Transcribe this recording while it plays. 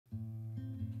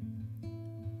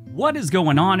What is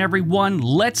going on, everyone?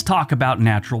 Let's talk about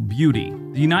natural beauty.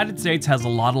 The United States has a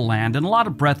lot of land and a lot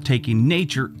of breathtaking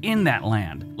nature in that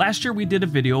land. Last year we did a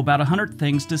video about 100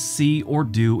 things to see or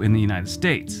do in the United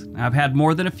States. I've had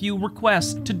more than a few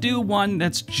requests to do one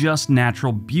that's just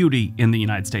natural beauty in the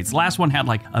United States. The last one had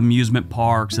like amusement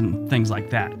parks and things like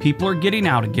that. People are getting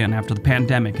out again after the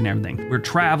pandemic and everything. We're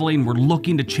traveling, we're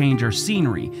looking to change our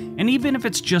scenery. And even if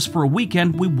it's just for a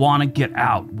weekend, we want to get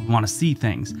out. We want to see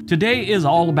things. Today is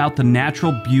all about the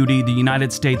natural beauty the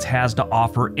United States has to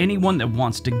offer anyone that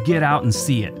wants to get out and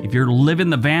see it. If you're living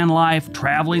the van life,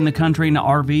 traveling the country in an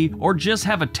RV, or just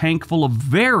have a tank full of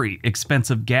very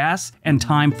expensive gas and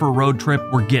time for a road trip,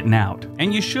 we're getting out.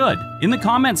 And you should. In the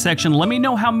comment section, let me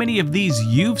know how many of these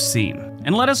you've seen.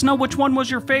 And let us know which one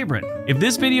was your favorite. If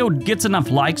this video gets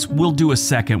enough likes, we'll do a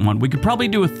second one. We could probably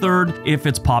do a third if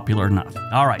it's popular enough.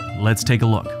 All right, let's take a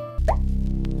look.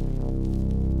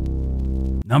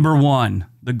 Number 1.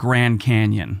 The Grand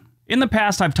Canyon. In the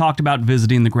past, I've talked about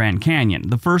visiting the Grand Canyon.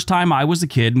 The first time I was a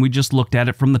kid and we just looked at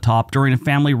it from the top during a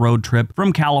family road trip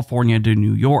from California to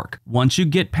New York. Once you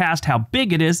get past how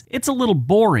big it is, it's a little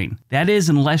boring. That is,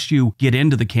 unless you get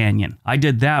into the canyon. I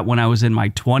did that when I was in my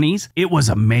 20s. It was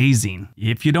amazing.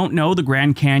 If you don't know, the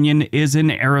Grand Canyon is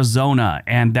in Arizona,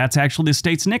 and that's actually the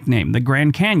state's nickname, the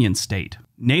Grand Canyon State.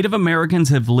 Native Americans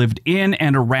have lived in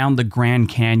and around the Grand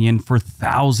Canyon for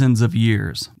thousands of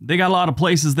years. They got a lot of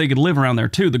places they could live around there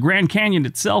too. The Grand Canyon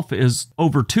itself is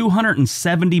over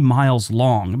 270 miles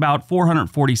long, about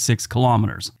 446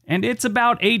 kilometers. And it's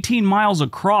about 18 miles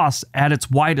across at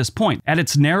its widest point. At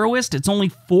its narrowest, it's only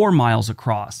 4 miles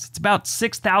across. It's about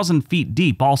 6,000 feet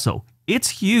deep also.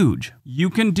 It's huge. You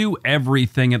can do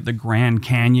everything at the Grand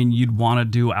Canyon you'd want to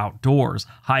do outdoors.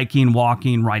 Hiking,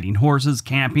 walking, riding horses,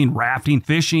 camping, rafting,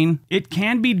 fishing. It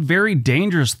can be very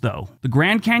dangerous though. The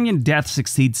Grand Canyon deaths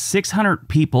exceed 600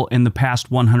 people in the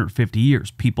past 150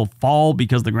 years. People fall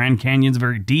because the Grand Canyon's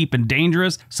very deep and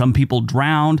dangerous. Some people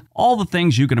drowned. All the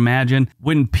things you can imagine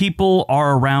when people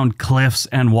are around cliffs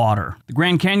and water. The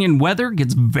Grand Canyon weather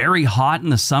gets very hot in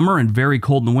the summer and very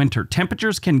cold in the winter.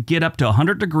 Temperatures can get up to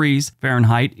 100 degrees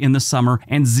Fahrenheit in the summer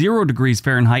and 0 degrees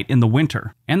Fahrenheit in the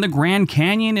winter. And the Grand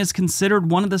Canyon is considered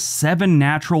one of the 7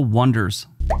 natural wonders.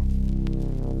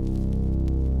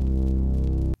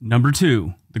 Number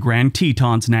 2. The Grand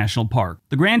Tetons National Park.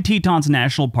 The Grand Tetons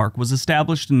National Park was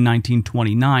established in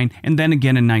 1929 and then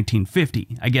again in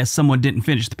 1950. I guess someone didn't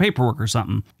finish the paperwork or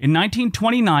something. In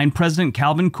 1929, President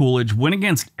Calvin Coolidge went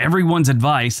against everyone's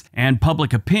advice and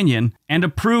public opinion and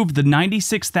approved the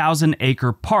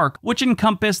 96,000-acre park, which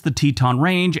encompassed the Teton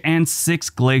Range and 6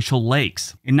 glacial lakes.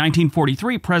 In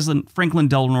 1943, President Franklin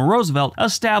Delano Roosevelt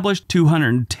established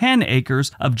 210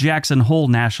 acres of Jackson Hole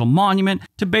National Monument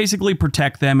to basically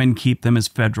protect them and keep them as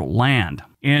federal land.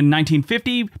 In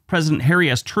 1950, President Harry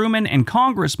S. Truman and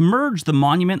Congress merged the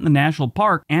monument and the national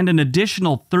park and an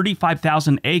additional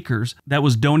 35,000 acres that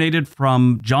was donated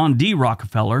from John D.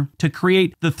 Rockefeller to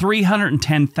create the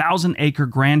 310,000-acre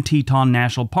Grand Teton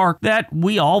National Park that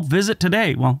we all visit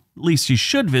today. Well, at least you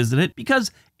should visit it because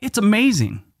it's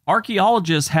amazing.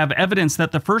 Archaeologists have evidence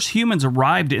that the first humans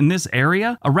arrived in this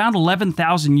area around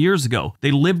 11,000 years ago. They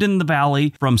lived in the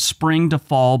valley from spring to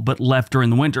fall, but left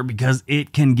during the winter because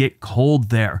it can get cold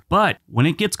there. But when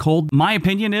it gets cold, my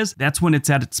opinion is that's when it's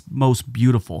at its most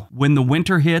beautiful. When the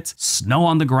winter hits, snow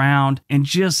on the ground, and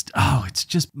it's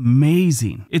just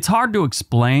amazing. It's hard to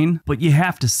explain, but you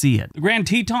have to see it. The Grand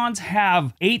Tetons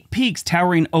have 8 peaks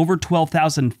towering over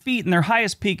 12,000 feet, and their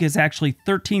highest peak is actually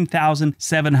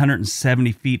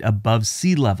 13,770 feet above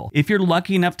sea level. If you're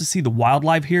lucky enough to see the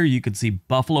wildlife here, you could see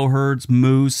buffalo herds,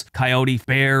 moose, coyote,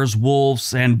 bears,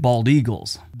 wolves, and bald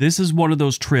eagles. This is one of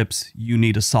those trips you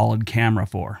need a solid camera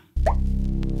for.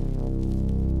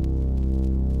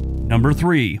 Number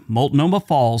 3. Multnomah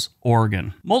Falls,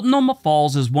 Oregon. Multnomah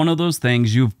Falls is one of those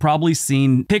things you've probably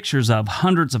seen pictures of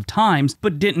hundreds of times,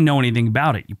 but didn't know anything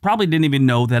about it. You probably didn't even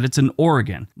know that it's in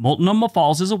Oregon. Multnomah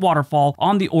Falls is a waterfall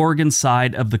on the Oregon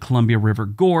side of the Columbia River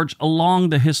Gorge along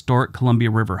the historic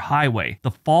Columbia River Highway.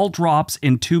 The fall drops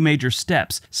in 2 major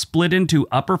steps, split into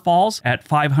Upper Falls at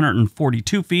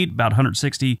 542 feet, about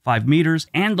 165 meters,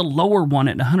 and the lower one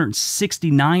at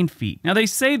 169 feet. Now, they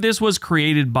say this was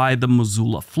created by the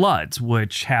Missoula flood. floods,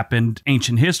 which happened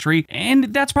ancient history, and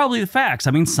that's probably the facts.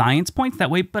 I mean, science points that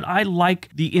way, but I like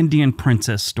the Indian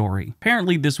princess story.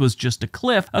 Apparently, this was just a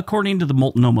cliff, according to the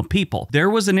Multnomah people. There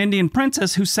was an Indian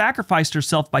princess who sacrificed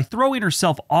herself by throwing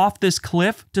herself off this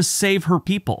cliff to save her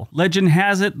people. Legend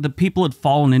has it the people had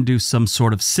fallen into some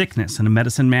sort of sickness, and a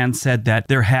medicine man said that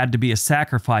there had to be a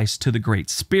sacrifice to the Great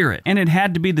Spirit, and it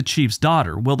had to be the chief's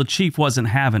daughter. Well, the chief wasn't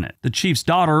having it. The chief's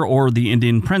daughter, or the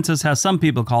Indian princess, as some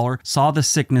people call her, saw the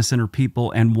sickness in her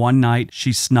people, and one night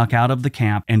she snuck out of the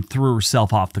camp and threw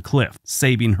herself off the cliff,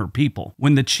 saving her people.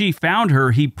 When the chief found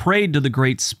her, he prayed to the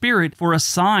Great Spirit for a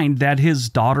sign that his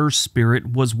daughter's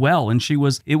spirit was well and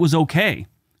it was okay.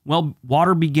 Well,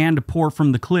 water began to pour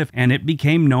from the cliff, and it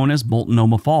became known as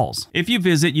Multnomah Falls. If you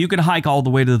visit, you could hike all the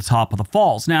way to the top of the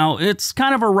falls. Now, it's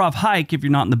kind of a rough hike if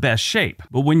you're not in the best shape,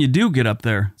 but when you do get up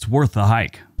there, it's worth the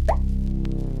hike.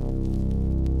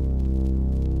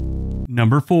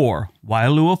 Number 4.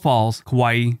 WAILUA Falls,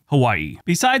 Kauai, Hawaii.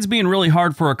 Besides being really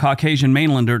hard for a Caucasian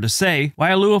mainlander to say,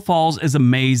 WAILUA Falls is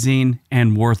amazing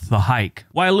and worth the hike.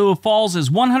 WAILUA Falls is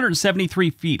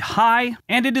 173 feet high,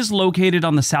 and it is located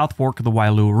on the South Fork of the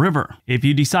Wailua River. If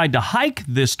you decide to hike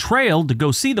this trail to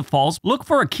go see the falls, look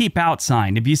for a keep out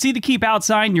sign. If you see the keep out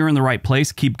sign, you're in the right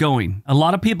place, keep going. A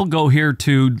lot of people go here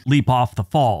to leap off the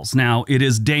falls. Now, it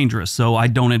is dangerous, so I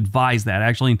don't advise that.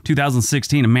 Actually, in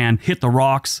 2016, a man hit the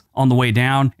rocks on the way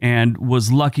down and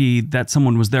was lucky that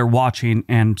someone was there watching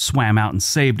and swam out and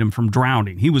saved him from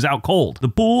drowning. He was out cold. The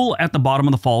pool at the bottom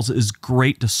of the falls is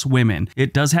great to swim in.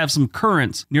 It does have some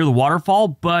currents near the waterfall,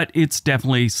 but it's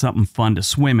definitely something fun to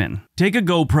swim in. Take a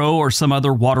GoPro or some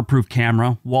other waterproof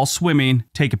camera while swimming,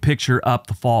 take a picture up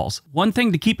the falls. One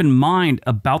thing to keep in mind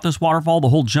about this waterfall, the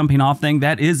whole jumping off thing,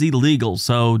 that is illegal,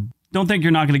 so don't think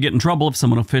you're not going to get in trouble if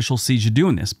someone official sees you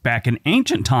doing this. Back in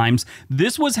ancient times,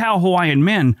 this was how Hawaiian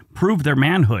men proved their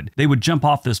manhood. They would jump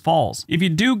off this falls. If you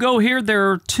do go here, there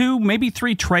are 2, maybe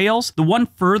 3 trails. The one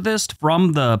furthest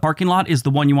from the parking lot is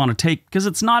the one you want to take because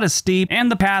it's not as steep, and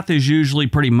the path is usually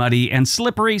pretty muddy and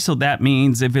slippery, so that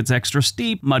means if it's extra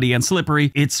steep, muddy, and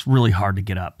slippery, it's really hard to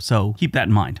get up. So keep that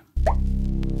in mind.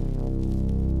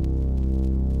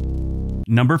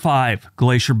 Number 5,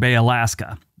 Glacier Bay,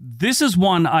 Alaska. This is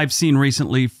one I've seen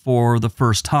recently for the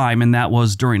first time, and that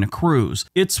was during a cruise.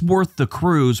 It's worth the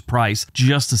cruise price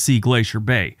just to see Glacier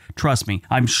Bay. Trust me,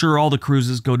 I'm sure all the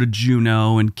cruises go to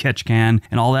Juneau and Ketchikan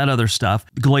and all that other stuff.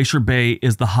 Glacier Bay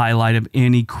is the highlight of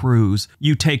any cruise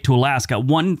you take to Alaska.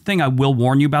 One thing I will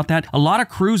warn you about that, a lot of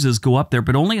cruises go up there,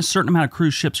 but only a certain amount of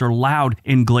cruise ships are allowed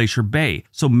in Glacier Bay.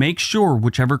 So make sure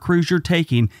whichever cruise you're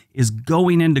taking is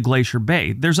going into Glacier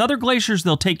Bay. There's other glaciers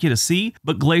they'll take you to see,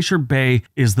 but Glacier Bay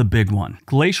is the big one.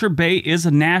 Glacier Bay is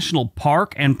a national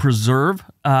park and preserve.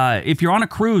 If you're on a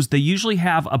cruise, they usually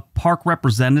have a park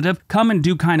representative come and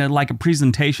do kind of like a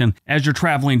presentation as you're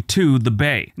traveling to the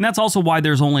bay. And that's also why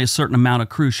there's only a certain amount of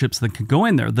cruise ships that can go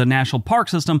in there. The national park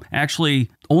system actually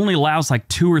only allows like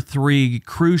 2 or 3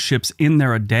 cruise ships in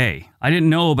there a day. I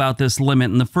didn't know about this limit,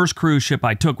 and the first cruise ship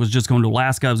I took was just going to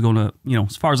Alaska. I was going to,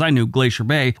 as far as I knew, Glacier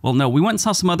Bay. Well, no, we went and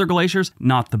saw some other glaciers,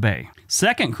 not the bay.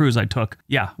 Second cruise I took,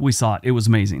 yeah, we saw it. It was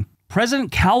amazing.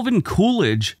 President Calvin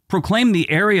Coolidge proclaimed the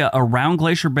area around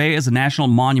Glacier Bay as a national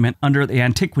monument under the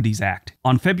Antiquities Act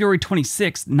on February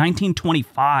 26,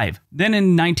 1925. Then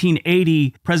in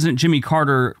 1980, President Jimmy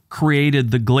Carter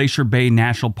created the Glacier Bay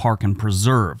National Park and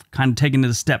Preserve, kind of taking it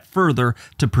a step further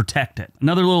to protect it.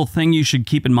 Another little thing you should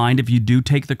keep in mind if you do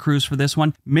take the cruise for this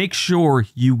one, make sure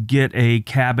you get a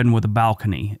cabin with a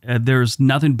balcony. There's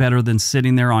nothing better than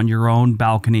sitting there on your own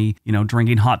balcony,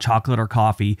 drinking hot chocolate or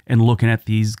coffee and looking at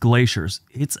these glaciers.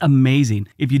 It's amazing.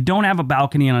 If you don't have a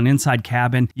balcony and an inside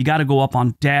cabin, you got to go up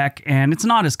on deck, and it's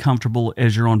not as comfortable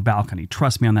as your own balcony.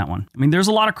 Trust me on that one. I mean, there's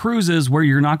a lot of cruises where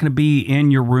you're not going to be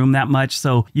in your room that much,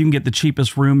 so you can get the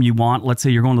cheapest room you want. Let's say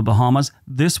you're going to the Bahamas.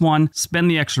 This one, spend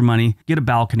the extra money, get a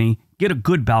balcony, get a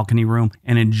good balcony room,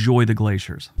 and enjoy the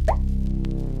glaciers.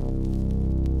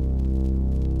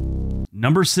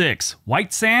 Number 6,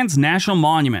 White Sands National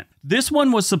Monument. This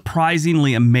one was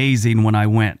surprisingly amazing when I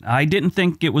went. I didn't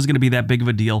think it was going to be that big of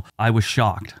a deal. I was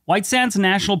shocked. White Sands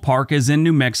National Park is in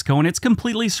New Mexico, and it's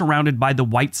completely surrounded by the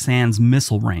White Sands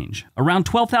Missile Range. Around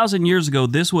 12,000 years ago,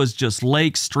 this was just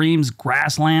lakes, streams,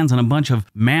 grasslands, and a bunch of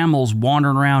mammals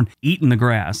wandering around eating the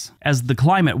grass. As the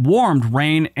climate warmed,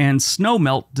 rain and snow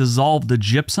melt dissolved the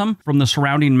gypsum from the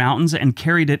surrounding mountains and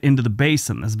carried it into the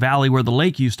basin, this valley where the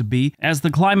lake used to be. As the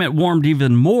climate warmed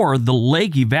even more, the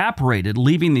lake evaporated,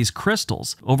 leaving these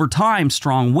crystals. Over time,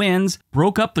 strong winds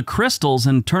broke up the crystals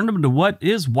and turned them into what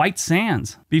is white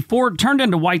sands. Before it turned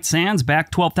into white sands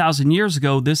back 12,000 years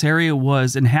ago, this area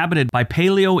was inhabited by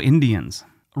Paleo Indians.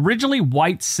 Originally,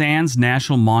 White Sands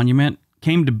National Monument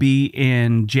came to be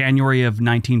in January of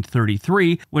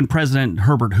 1933 when President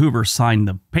Herbert Hoover signed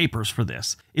the papers for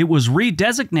this. It was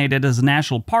redesignated as a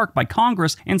national park by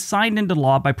Congress and signed into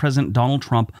law by President Donald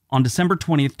Trump on December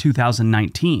 20th,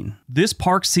 2019. This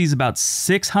park sees about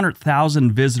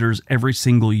 600,000 visitors every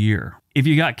single year. If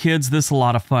you got kids, this is a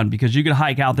lot of fun because you could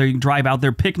hike out there, you can drive out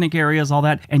there, picnic areas, all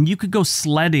that, and you could go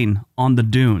sledding on the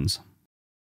dunes.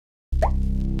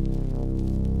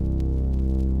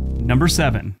 Number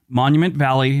 7, Monument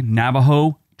Valley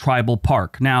Navajo Tribal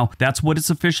Park. Now, that's what it's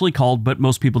officially called, but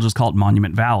most people just call it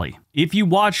Monument Valley. If you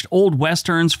watched old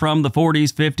westerns from the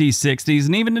 40s, 50s, 60s,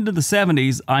 and even into the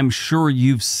 70s, I'm sure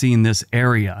you've seen this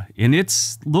area, and it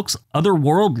looks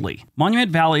otherworldly.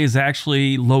 Monument Valley is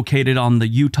actually located on the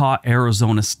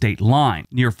Utah-Arizona state line,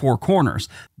 near Four Corners.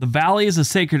 The valley is a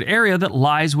sacred area that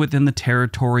lies within the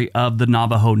territory of the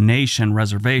Navajo Nation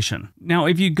Reservation. Now,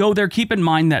 if you go there, keep in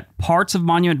mind that parts of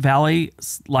Monument Valley,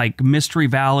 like Mystery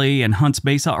Valley and Hunts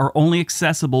Mesa, are only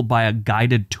accessible by a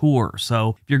guided tour.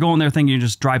 So if you're going there thinking you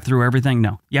just drive through everything,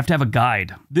 no, you have to have a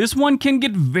guide. This one can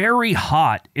get very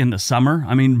hot in the summer.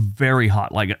 I mean, very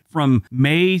hot. Like from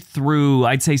May through,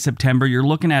 I'd say September, you're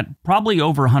looking at probably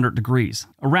over 100 degrees.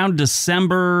 Around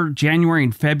December, January,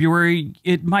 and February,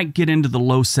 it might get into the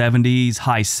low 70s,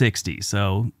 high 60s.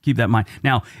 So keep that in mind.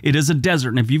 Now, it is a desert,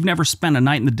 and if you've never spent a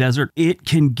night in the desert, it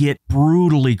can get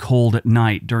brutally cold at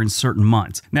night during certain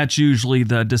months. And that's usually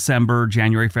the December,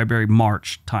 January, February,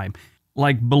 March time.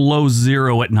 Like below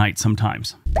zero at night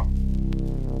sometimes.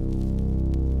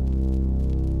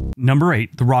 Number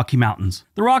 8, the Rocky Mountains.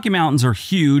 The Rocky Mountains are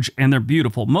huge and they're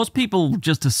beautiful. Most people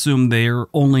just assume they're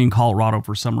only in Colorado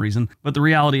for some reason, but the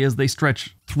reality is they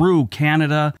stretch through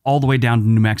Canada all the way down to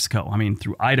New Mexico. I mean,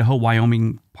 through Idaho,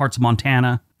 Wyoming, parts of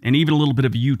Montana, and even a little bit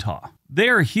of Utah. They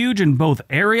are huge in both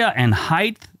area and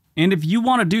height. And if you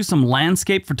want to do some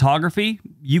landscape photography,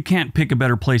 you can't pick a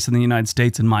better place in the United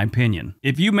States, in my opinion.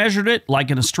 If you measured it like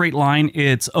in a straight line,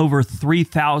 it's over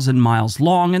 3,000 miles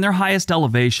long, and their highest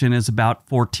elevation is about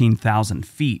 14,000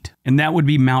 feet. And that would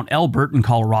be Mount Elbert in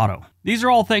Colorado. These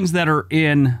are all things that are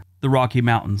in the Rocky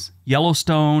Mountains.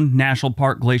 Yellowstone National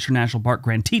Park, Glacier National Park,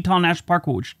 Grand Teton National Park,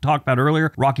 which we talked about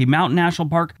earlier, Rocky Mountain National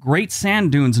Park, Great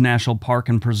Sand Dunes National Park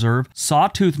and Preserve,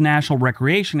 Sawtooth National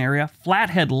Recreation Area,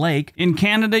 Flathead Lake. In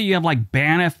Canada, you have like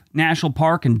Banff National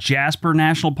Park and Jasper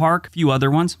National Park, a few other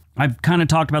ones. I've kind of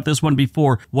talked about this one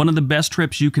before. One of the best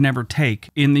trips you can ever take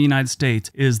in the United States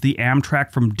is the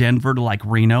Amtrak from Denver to like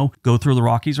Reno. Go through the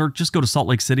Rockies or just go to Salt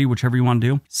Lake City, whichever you want to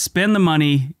do. Spend the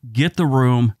money, get the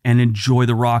room, and enjoy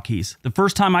the Rockies. The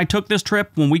first time I took this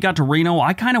trip, when we got to Reno,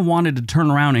 I kind of wanted to turn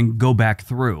around and go back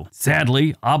through.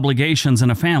 Sadly, obligations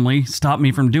and a family stopped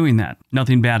me from doing that.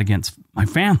 Nothing bad against my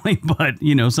family, but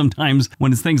you know, sometimes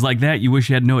when it's things like that, you wish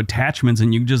you had no attachments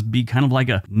and you could just be kind of like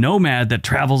a nomad that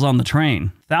travels on the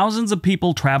train. Thousands of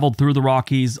people traveled through the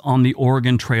Rockies on the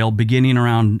Oregon Trail beginning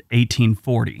around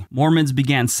 1840. Mormons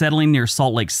began settling near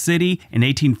Salt Lake City in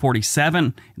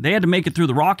 1847. They had to make it through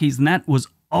the Rockies, and that was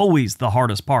always the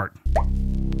hardest part.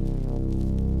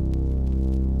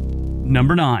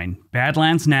 Number 9,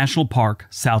 Badlands National Park,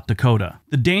 South Dakota.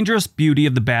 The dangerous beauty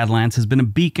of the Badlands has been a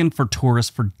beacon for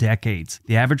tourists for decades.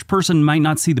 The average person might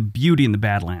not see the beauty in the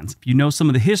Badlands. If you know some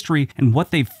of the history and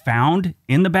what they've found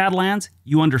in the Badlands,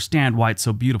 you understand why it's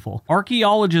so beautiful.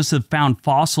 Archaeologists have found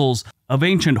fossils of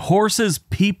ancient horses,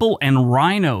 people, and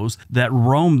rhinos that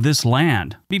roamed this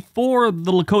land. Before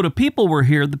the Lakota people were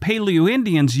here, the Paleo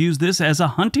Indians used this as a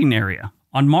hunting area.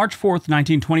 On March 4,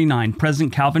 1929,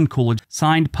 President Calvin Coolidge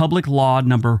signed Public Law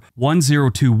Number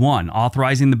 1021,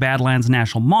 authorizing the Badlands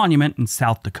National Monument in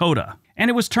South Dakota. And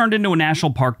it was turned into a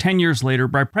national park 10 years later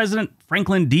by President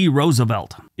Franklin D.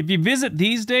 Roosevelt. If you visit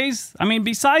these days, I mean,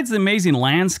 besides the amazing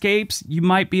landscapes, you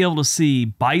might be able to see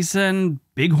bison,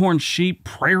 bighorn sheep,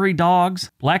 prairie dogs,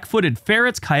 black-footed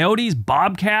ferrets, coyotes,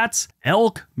 bobcats,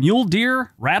 elk, mule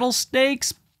deer,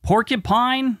 rattlesnakes,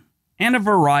 porcupine, and a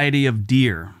variety of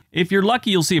deer. If you're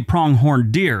lucky, you'll see a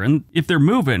pronghorn deer, and if they're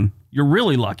moving, you're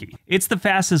really lucky. It's the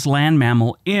fastest land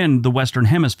mammal in the Western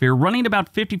Hemisphere, running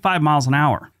about 55 miles an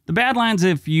hour. The Badlands,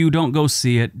 if you don't go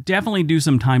see it, definitely do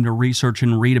some time to research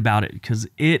and read about it, because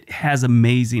it has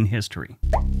amazing history.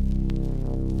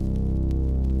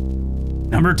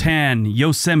 Number 10,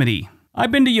 Yosemite.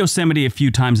 I've been to Yosemite a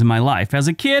few times in my life. As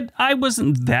a kid, I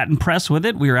wasn't that impressed with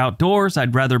it. We were outdoors.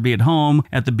 I'd rather be at home,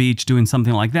 at the beach, doing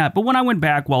something like that. But when I went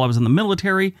back while I was in the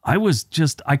military, I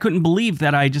couldn't believe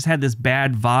that I just had this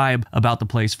bad vibe about the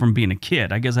place from being a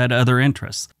kid. I guess I had other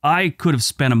interests. I could have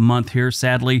spent a month here.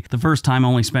 Sadly, the first time I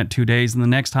only spent 2 days, and the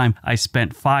next time I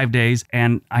spent 5 days,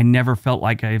 and I never felt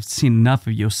like I've seen enough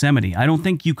of Yosemite. I don't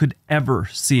think you could ever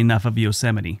see enough of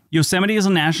Yosemite. Yosemite is a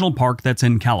national park that's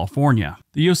in California.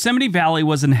 The Yosemite Valley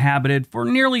was inhabited for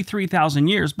nearly 3,000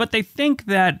 years, but they think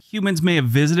that humans may have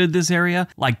visited this area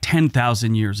like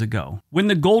 10,000 years ago. When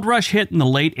the gold rush hit in the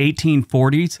late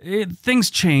 1840s, things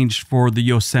changed for the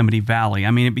Yosemite Valley.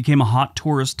 I mean, it became a hot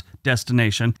tourist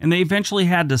destination, and they eventually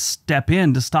had to step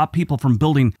in to stop people from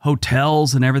building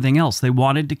hotels and everything else. They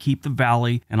wanted to keep the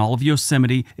valley and all of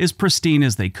Yosemite as pristine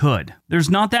as they could. There's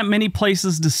not that many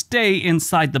places to stay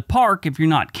inside the park if you're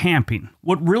not camping.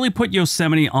 What really put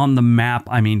Yosemite on the map,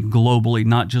 I mean globally,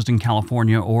 not just in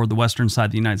California or the western side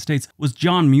of the United States, was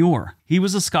John Muir. He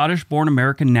was a Scottish-born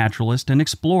American naturalist and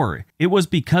explorer. It was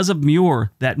because of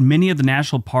Muir that many of the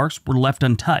national parks were left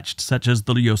untouched, such as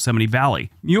the Yosemite Valley.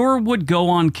 Muir would go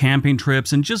on camping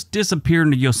trips and just disappear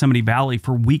into Yosemite Valley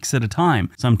for weeks at a time.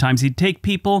 Sometimes he'd take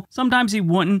people, sometimes he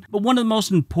wouldn't, but one of the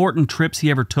most important trips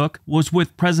he ever took was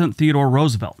with President Theodore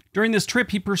Roosevelt. During this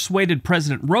trip, he persuaded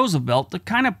President Roosevelt to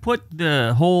kind of put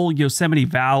the whole Yosemite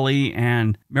Valley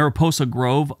and Mariposa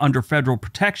Grove under federal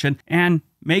protection and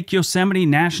make Yosemite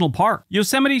National Park.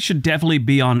 Yosemite should definitely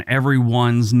be on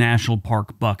everyone's national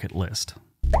park bucket list.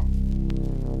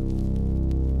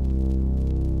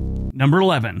 Number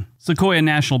 11, Sequoia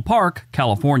National Park,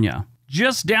 California.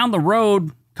 Just down the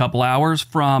road, couple hours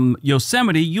from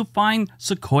Yosemite, you'll find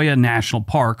Sequoia National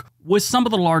Park with some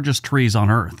of the largest trees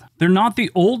on Earth. They're not the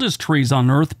oldest trees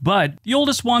on Earth, but the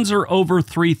oldest ones are over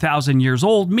 3,000 years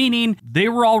old, meaning they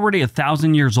were already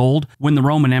 1,000 years old when the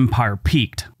Roman Empire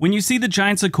peaked. When you see the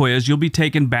giant sequoias, you'll be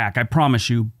taken back, I promise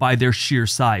you, by their sheer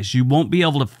size. You won't be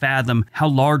able to fathom how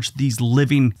large these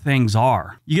living things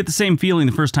are. You get the same feeling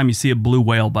the first time you see a blue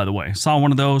whale, by the way. Saw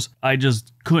one of those, I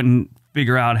just couldn't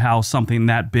figure out how something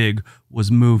that big was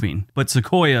moving. But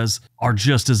sequoias are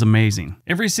just as amazing.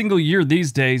 Every single year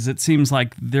these days, it seems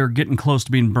like they're getting close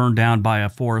to being burned down by a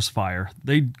forest fire.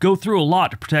 They go through a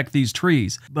lot to protect these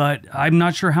trees, but I'm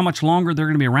not sure how much longer they're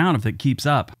going to be around if it keeps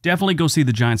up. Definitely go see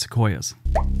the giant sequoias.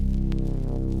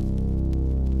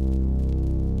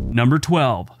 Number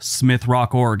 12, Smith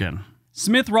Rock, Oregon.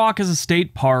 Smith Rock is a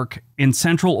state park in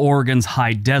central Oregon's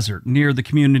high desert near the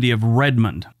community of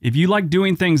Redmond. If you like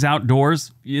doing things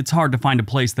outdoors, it's hard to find a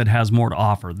place that has more to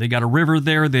offer. They got a river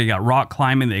there, they got rock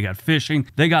climbing, they got fishing,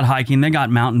 they got hiking, they got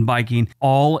mountain biking,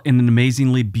 all in an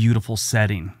amazingly beautiful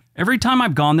setting. Every time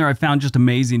I've gone there, I've found just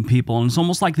amazing people, and it's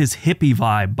almost like this hippie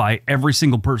vibe by every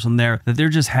single person there, that they're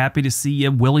just happy to see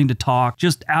you, willing to talk,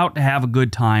 just out to have a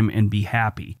good time and be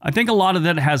happy. I think a lot of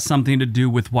that has something to do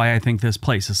with why I think this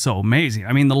place is so amazing.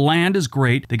 I mean, the land is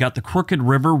great. They got the Crooked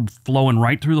River flowing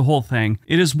right through the whole thing.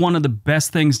 It is one of the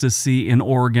best things to see in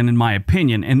Oregon, in my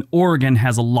opinion, and Oregon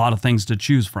has a lot of things to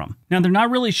choose from. Now, they're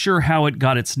not really sure how it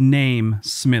got its name,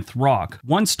 Smith Rock.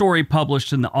 One story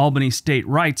published in the Albany State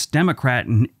Rights Democrat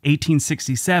in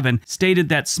 1867 stated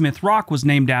that Smith Rock was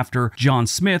named after John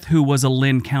Smith, who was a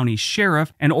Lynn County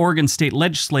sheriff and Oregon state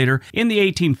legislator in the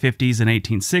 1850s and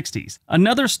 1860s.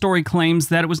 Another story claims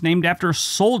that it was named after a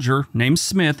soldier named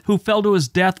Smith who fell to his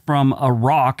death from a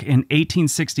rock in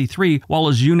 1863 while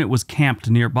his unit was camped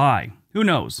nearby. Who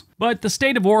knows? But the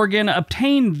state of Oregon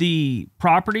obtained the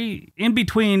property in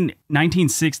between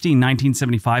 1960 and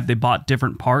 1975. They bought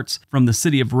different parts from the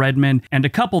city of Redmond and a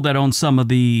couple that owned some of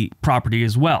the property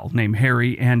as well, named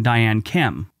Harry and Diane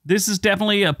Kem. This is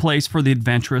definitely a place for the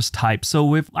adventurous type.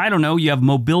 So if, I don't know, you have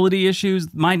mobility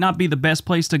issues, might not be the best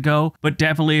place to go, but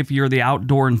definitely if you're the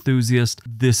outdoor enthusiast,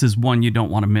 this is one you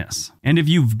don't want to miss. And if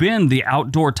you've been the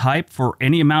outdoor type for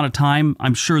any amount of time,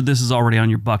 I'm sure this is already on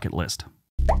your bucket list.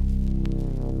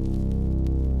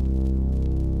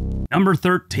 Number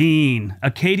 13,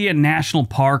 Acadia National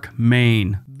Park,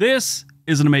 Maine. This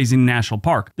is an amazing national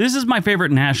park. This is my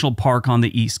favorite national park on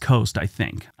the East Coast, I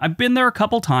think. I've been there a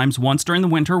couple times, once during the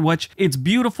winter, which it's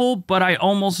beautiful, but I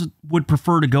almost would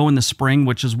prefer to go in the spring,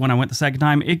 which is when I went the second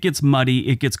time. It gets muddy,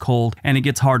 it gets cold, and it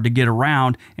gets hard to get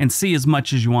around and see as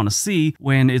much as you want to see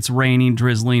when it's raining,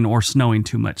 drizzling, or snowing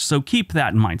too much. So keep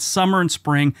that in mind. Summer and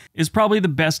spring is probably the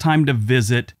best time to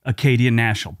visit Acadia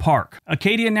National Park.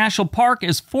 Acadia National Park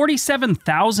is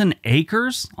 47,000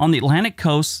 acres on the Atlantic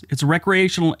coast. It's a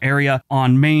recreational area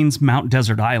on Maine's Mount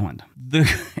Desert Island. The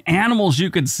animals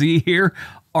you could see here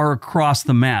are across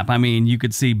the map. I mean, you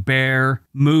could see bear,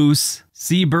 moose,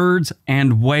 seabirds,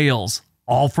 and whales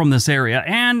all from this area,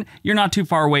 and you're not too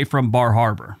far away from Bar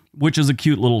Harbor, which is a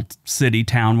cute little city,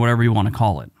 town, whatever you want to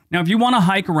call it. Now, if you want to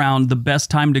hike around, the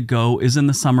best time to go is in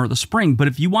the summer or the spring, but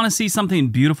if you want to see something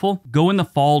beautiful, go in the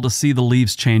fall to see the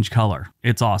leaves change color.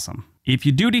 It's awesome. If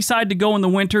you do decide to go in the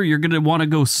winter, you're going to want to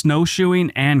go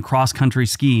snowshoeing and cross-country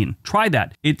skiing. Try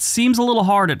that. It seems a little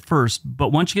hard at first,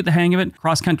 but once you get the hang of it,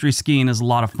 cross-country skiing is a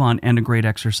lot of fun and a great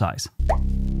exercise.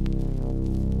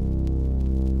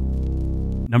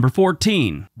 Number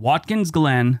 14, Watkins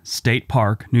Glen State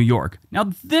Park, New York.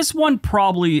 Now, this one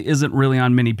probably isn't really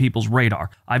on many people's radar.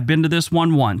 I've been to this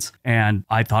one once, and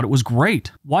I thought it was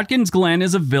great. Watkins Glen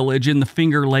is a village in the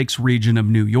Finger Lakes region of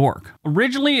New York.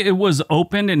 Originally, it was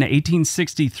opened in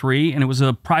 1863, and it was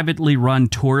a privately run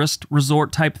tourist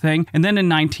resort type thing. And then in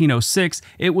 1906,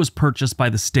 it was purchased by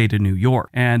the state of New York,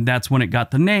 and that's when it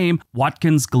got the name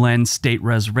Watkins Glen State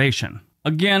Reservation.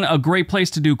 Again, a great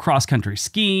place to do cross-country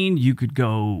skiing. You could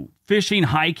go fishing,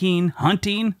 hiking,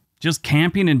 hunting, just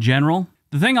camping in general.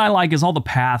 The thing I like is all the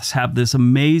paths have this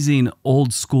amazing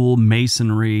old school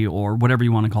masonry or whatever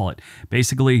you want to call it.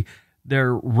 Basically,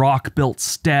 they're rock-built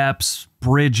steps,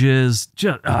 bridges,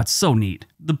 it's so neat.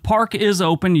 The park is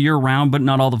open year-round, but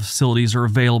not all the facilities are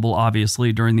available,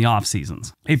 obviously, during the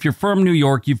off-seasons. If you're from New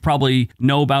York, you've probably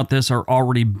know about this or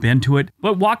already been to it,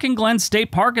 but Watkins Glen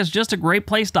State Park is just a great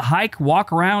place to hike,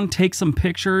 walk around, take some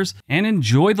pictures, and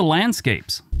enjoy the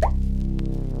landscapes.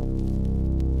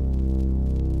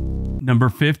 Number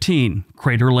 15,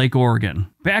 Crater Lake, Oregon.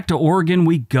 Back to Oregon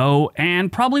we go,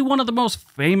 and probably one of the most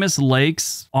famous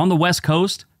lakes on the West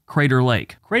Coast, Crater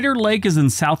Lake. Crater Lake is in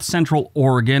south central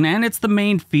Oregon, and it's the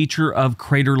main feature of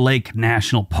Crater Lake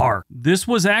National Park. This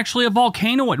was actually a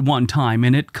volcano at one time,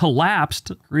 and it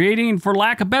collapsed, creating, for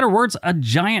lack of better words, a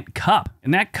giant cup.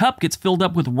 And that cup gets filled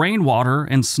up with rainwater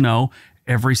and snow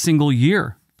every single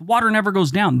year. The water never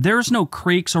goes down. There's no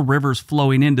creeks or rivers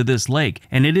flowing into this lake,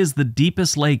 and it is the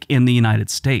deepest lake in the United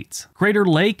States. Crater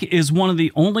Lake is one of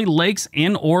the only lakes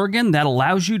in Oregon that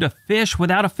allows you to fish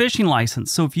without a fishing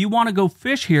license. So if you want to go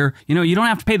fish here, you don't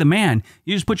have to pay the man.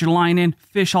 You just put your line in,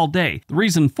 fish all day. The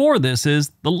reason for this is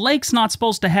the lake's not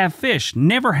supposed to have fish,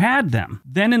 never had them.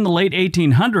 Then in the late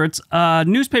 1800s, a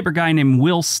newspaper guy named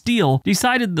Will Steele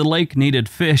decided the lake needed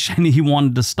fish and he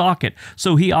wanted to stock it.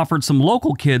 So he offered some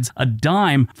local kids a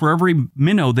dime for every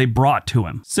minnow they brought to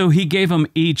him. So he gave them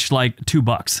each like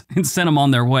 $2 and sent them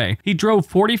on their way. He drove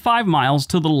 45 miles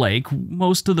to the lake.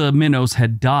 Most of the minnows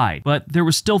had died, but there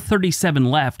was still 37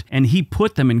 left, and he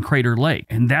put them in Crater Lake.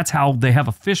 And that's how they have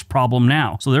a fish problem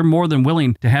now. So they're more than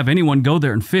willing to have anyone go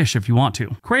there and fish if you want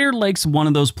to. Crater Lake's one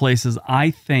of those places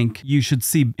I think you should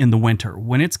see in the winter.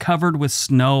 When it's covered with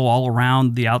snow all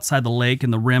around the outside of the lake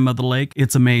and the rim of the lake,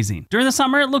 it's amazing. During the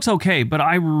summer, it looks okay, but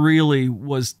I really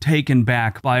was taken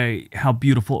back by how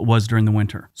beautiful it was during the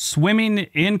winter. Swimming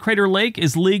in Crater Lake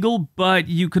is legal, but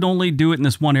you could only do it in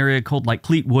this one area called like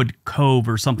Fleetwood Cove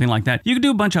or something like that. You could do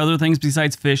a bunch of other things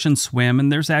besides fish and swim,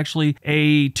 and there's actually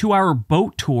a 2-hour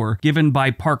boat tour given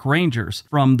by park rangers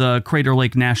from the Crater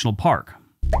Lake National Park.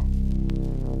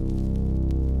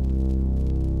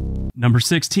 Number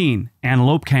 16,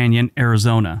 Antelope Canyon,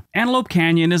 Arizona. Antelope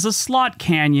Canyon is a slot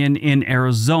canyon in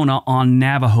Arizona on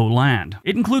Navajo land.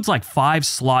 It includes like 5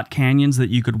 slot canyons that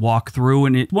you could walk through,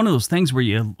 and it's one of those things where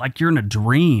you're in a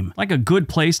dream, like a good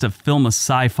place to film a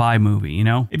sci-fi movie,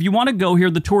 If you want to go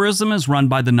here, the tourism is run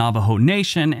by the Navajo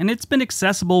Nation, and it's been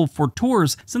accessible for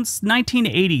tours since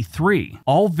 1983.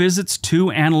 All visits to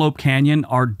Antelope Canyon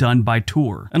are done by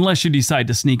tour, unless you decide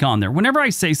to sneak on there. Whenever I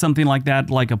say something like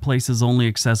that, like a place is only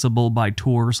accessible by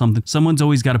tour or something, someone's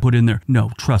always got to put in there,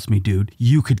 no, trust me, dude,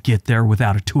 you could get there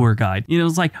without a tour guide.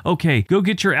 It's like, okay, go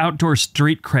get your outdoor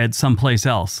street cred someplace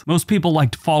else. Most people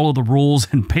like to follow the rules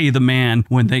and pay the man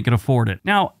when they can afford it.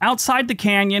 Now, outside the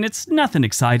canyon, it's nothing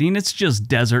exciting. It's just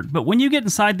desert. But when you get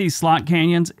inside these slot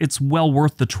canyons, it's well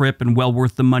worth the trip and well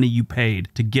worth the money you paid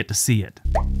to get to see it.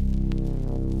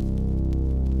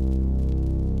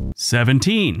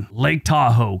 17. Lake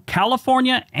Tahoe,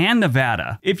 California and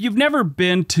Nevada. If you've never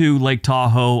been to Lake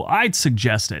Tahoe, I'd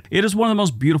suggest it. It is one of the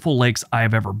most beautiful lakes I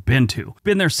have ever been to.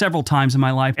 Been there several times in my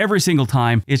life. Every single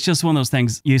time, it's just one of those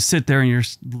things, you sit there and you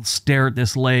stare at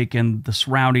this lake and the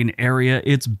surrounding area.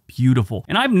 It's beautiful.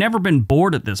 And I've never been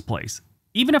bored at this place.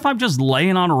 Even if I'm just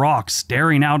laying on a rock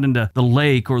staring out into the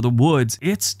lake or the woods,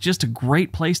 it's just a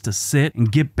great place to sit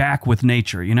and get back with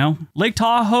nature, you know? Lake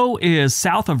Tahoe is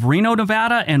south of Reno,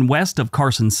 Nevada and west of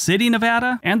Carson City,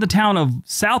 Nevada, and the town of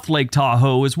South Lake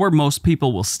Tahoe is where most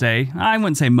people will stay. I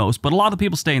wouldn't say most, but a lot of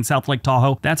people stay in South Lake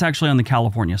Tahoe. That's actually on the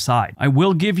California side. I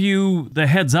will give you the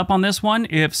heads up on this one.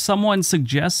 If someone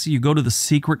suggests you go to the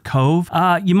Secret Cove,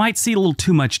 you might see a little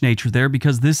too much nature there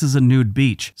because this is a nude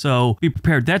beach. So be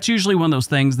prepared. That's usually one of those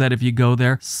things that if you go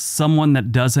there, someone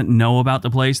that doesn't know about the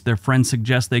place, their friends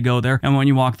suggest they go there, and when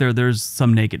you walk there, there's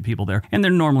some naked people there, and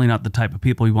they're normally not the type of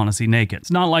people you want to see naked.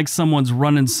 It's not like someone's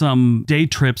running some day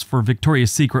trips for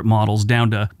Victoria's Secret models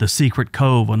down to the Secret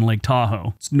Cove on Lake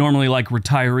Tahoe. It's normally like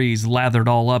retirees lathered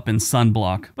all up in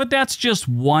sunblock. But that's just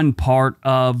one part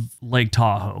of Lake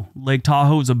Tahoe. Lake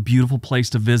Tahoe is a beautiful place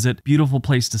to visit, beautiful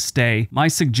place to stay. My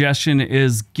suggestion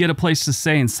is get a place to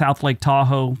stay in South Lake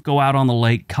Tahoe, go out on the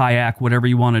lake, kayak, whatever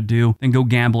you want to do, then go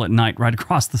gamble at night right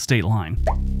across the state line.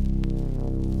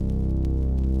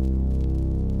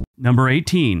 Number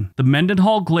 18, the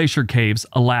Mendenhall Glacier Caves,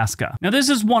 Alaska. Now this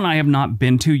is one I have not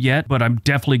been to yet, but I'm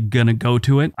definitely gonna go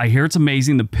to it. I hear it's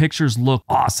amazing, the pictures look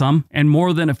awesome, and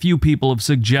more than a few people have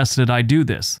suggested I do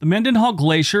this. The Mendenhall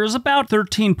Glacier is about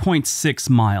 13.6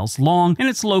 miles long, and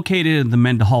it's located in the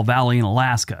Mendenhall Valley in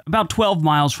Alaska, about 12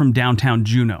 miles from downtown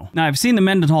Juneau. Now I've seen the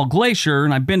Mendenhall Glacier,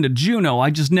 and I've been to Juneau, I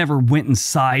just never went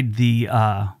inside the,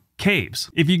 caves.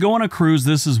 If you go on a cruise,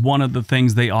 this is one of the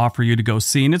things they offer you to go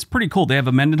see, and it's pretty cool. They have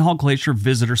a Mendenhall Glacier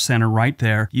Visitor Center right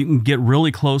there. You can get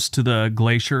really close to the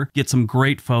glacier, get some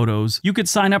great photos. You could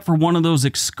sign up for one of those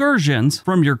excursions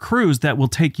from your cruise that will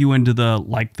take you into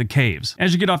the caves.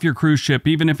 As you get off your cruise ship,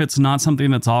 even if it's not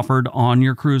something that's offered on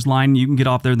your cruise line, you can get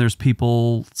off there. There's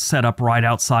people set up right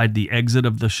outside the exit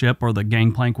of the ship or the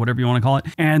gangplank, whatever you want to call it,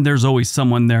 and there's always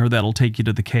someone there that'll take you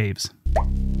to the caves.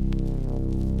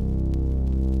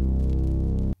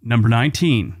 Number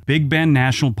 19, Big Bend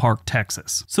National Park,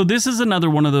 Texas. So this is another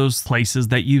one of those places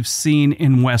that you've seen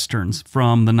in Westerns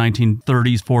from the 1930s,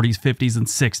 40s, 50s, and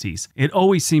 60s. It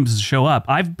always seems to show up.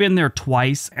 I've been there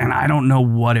twice, and I don't know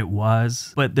what it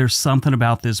was, but there's something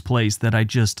about this place that I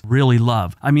just really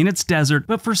love. I mean, it's desert,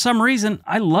 but for some reason,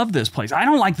 I love this place. I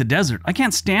don't like the desert. I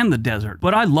can't stand the desert,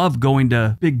 but I love going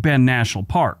to Big Bend National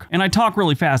Park. And I talk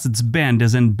really fast. It's Bend,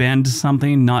 as in bend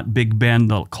something, not Big Ben,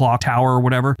 the clock tower or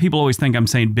whatever. People always think I'm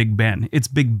saying Big Ben. It's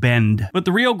Big Bend. But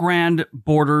the Rio Grande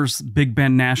borders Big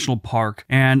Bend National Park,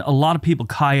 and a lot of people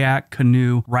kayak,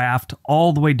 canoe, raft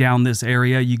all the way down this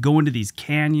area. You go into these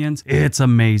canyons. It's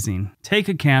amazing. Take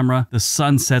a camera. The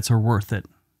sunsets are worth it.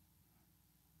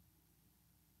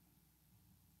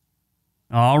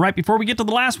 All right, before we get to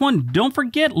the last one, don't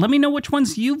forget, let me know which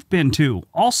ones you've been to.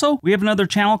 Also, we have another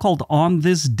channel called On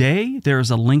This Day.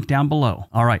 There's a link down below.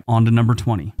 All right, on to number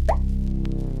 20.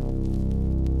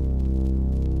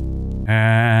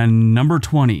 And number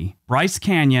 20, Bryce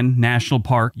Canyon National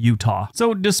Park, Utah.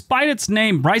 So despite its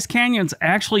name, Bryce Canyon's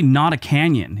actually not a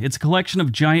canyon. It's a collection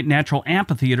of giant natural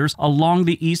amphitheaters along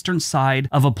the eastern side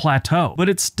of a plateau. But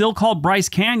it's still called Bryce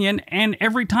Canyon, and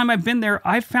every time I've been there,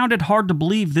 I've found it hard to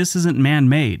believe this isn't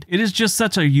man-made. It is just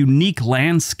such a unique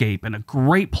landscape and a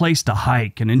great place to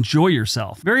hike and enjoy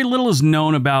yourself. Very little is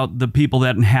known about the people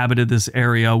that inhabited this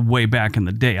area way back in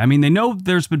the day. I mean, they know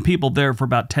there's been people there for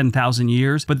about 10,000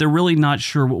 years, but they're really not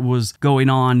sure what was going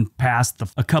on past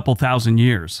a couple thousand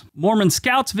years. Mormon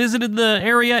scouts visited the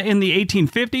area in the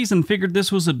 1850s and figured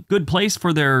this was a good place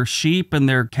for their sheep and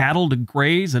their cattle to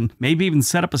graze and maybe even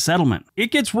set up a settlement.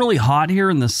 It gets really hot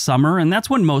here in the summer, and that's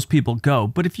when most people go,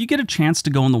 but if you get a chance to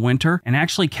go in the winter and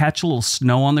actually catch a little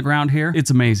snow on the ground here,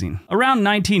 it's amazing. Around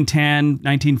 1910,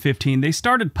 1915, they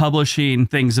started publishing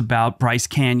things about Bryce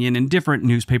Canyon in different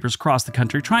newspapers across the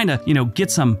country, trying to,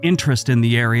 get some interest in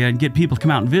the area and get people to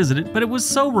come out and visit it, but it was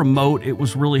so remote, it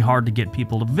was really hard to get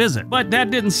people to visit. But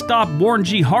that didn't stop Warren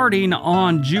G. Harding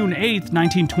on June 8th,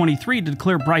 1923 to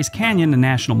declare Bryce Canyon a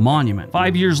national monument.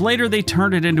 5 years later, they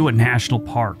turned it into a national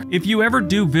park. If you ever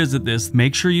do visit this,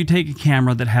 make sure you take a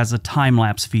camera that has a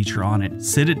time-lapse feature on it.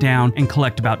 Sit it down and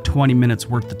collect about 20 minutes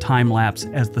worth of time-lapse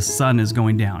as the sun is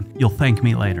going down. You'll thank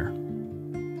me later.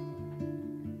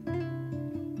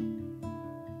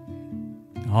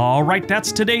 All right,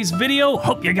 that's today's video.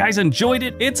 Hope you guys enjoyed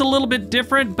it. It's a little bit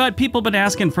different, but people have been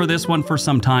asking for this one for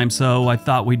some time, so I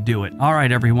thought we'd do it. All right,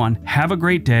 everyone, have a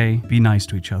great day. Be nice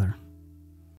to each other.